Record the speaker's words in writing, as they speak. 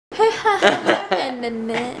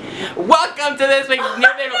Welcome to this week's new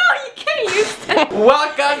video. No, you can't use that.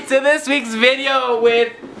 Welcome to this week's video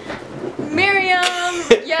with Miriam,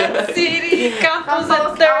 City, Campos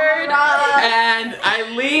the third, and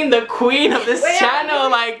Eileen, the queen of this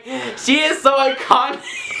channel. Like, she is so iconic.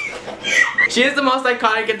 She is the most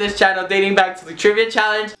iconic at this channel, dating back to the trivia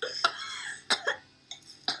challenge.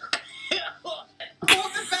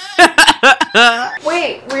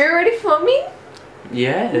 Wait, we're already filming?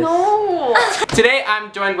 Yes. No. Today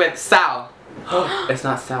I'm joined with Sal. It's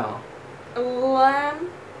not Sal. Lamb.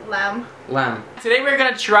 Today we're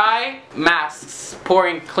gonna try masks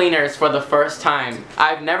pouring cleaners for the first time.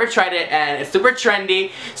 I've never tried it and it's super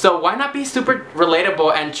trendy, so why not be super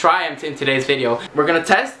relatable and try them in today's video. We're gonna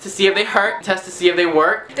test to see if they hurt, test to see if they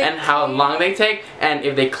work, and how long they take, and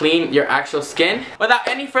if they clean your actual skin. Without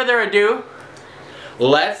any further ado,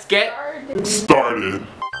 let's get started.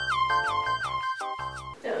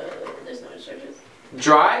 There's no instructions.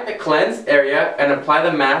 Dry the cleansed area and apply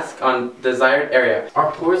the mask on desired area.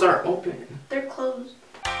 Our pores are open. They're closed.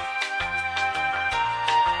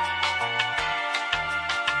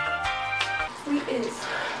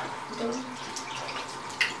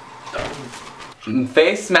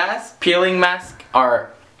 Face mask, peeling mask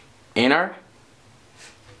are in our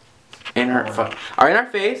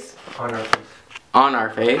face. On our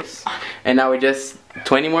face. And now we just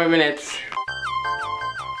 20 more minutes.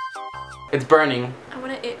 It's burning. I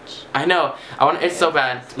wanna itch. I know. I want to itch so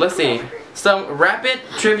bad. Let's see. Some rapid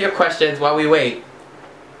trivia questions while we wait.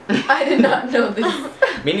 I did not know this.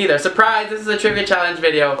 Me neither. Surprise! This is a trivia challenge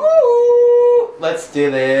video. Ooh, let's do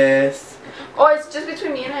this. Oh, it's just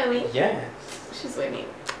between me and Eileen? Yes. She's waiting.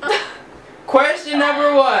 Question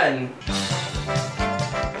number 1.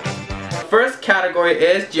 First category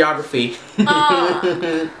is geography.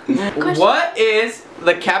 What is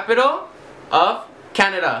the capital of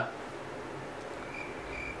Canada?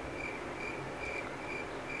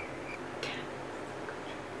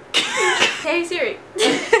 Hey Siri.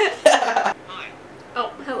 Oh,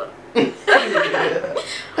 hello.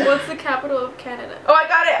 What's the capital of Canada? Oh, I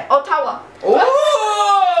got it. Ottawa.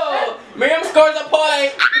 Ooh! Miriam scores a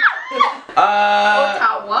point.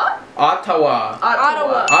 Ottawa. Ottawa.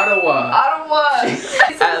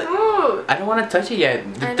 I don't want to touch it yet.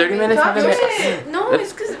 The 30 minutes haven't been. No,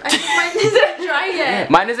 it's because mine isn't dry yet.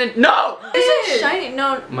 Mine isn't. No. This is shiny.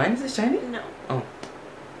 No. Mine isn't shiny. No. Oh.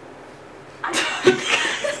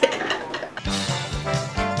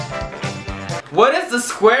 What is the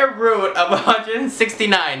square root of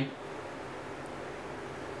 169?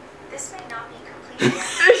 This may not be completely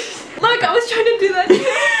Look, I was trying to do that.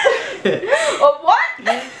 Of what?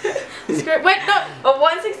 Wait, no. Of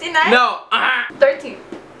 169? No. 13.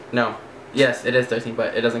 No. Yes, it is 13,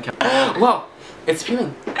 but it doesn't count. Whoa, it's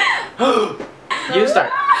peeling. You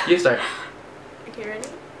start. You start. Okay, ready?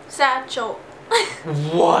 Satchel.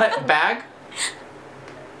 What? Bag?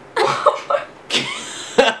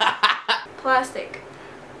 Plastic.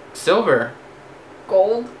 Silver.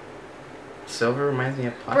 Gold. Silver reminds me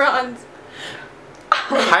of plastic. Bronze.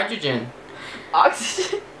 Hydrogen.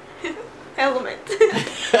 Oxygen. Element.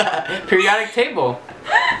 Periodic table.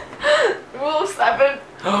 Rule 7.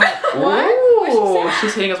 What? Ooh,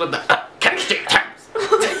 she's hitting us with the chemistry terms.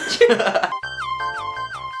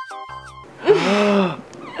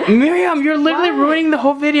 Miriam, you're literally ruining the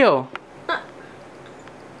whole video.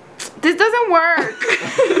 This doesn't work.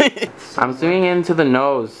 I'm zooming into the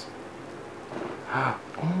nose.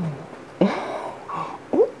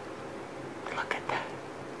 Look at that.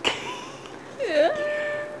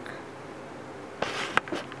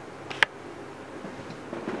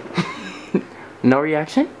 No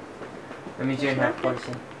reaction? Let me join that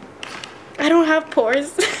portion. I don't have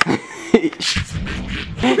pores. I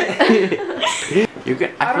feel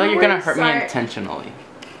like you're gonna hurt me intentionally.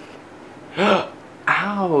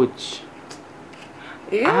 Ouch.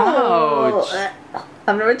 Ew. Ouch.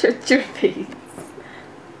 I'm gonna touch your face.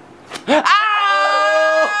 Ouch!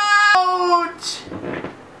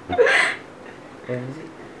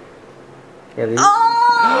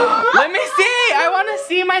 Oh! Let me see! I want to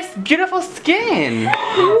see my beautiful skin!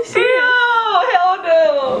 Ew! Hell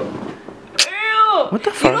no! Ew! What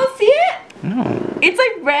the fuck? You don't see it? No. It's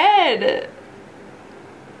like red.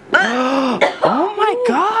 Oh my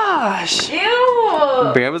gosh!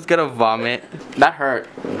 Ew! Bear was gonna vomit. That hurt.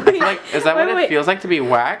 I feel like, is that what it feels like to be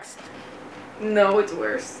waxed? No, it's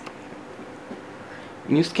worse.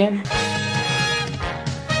 New skin?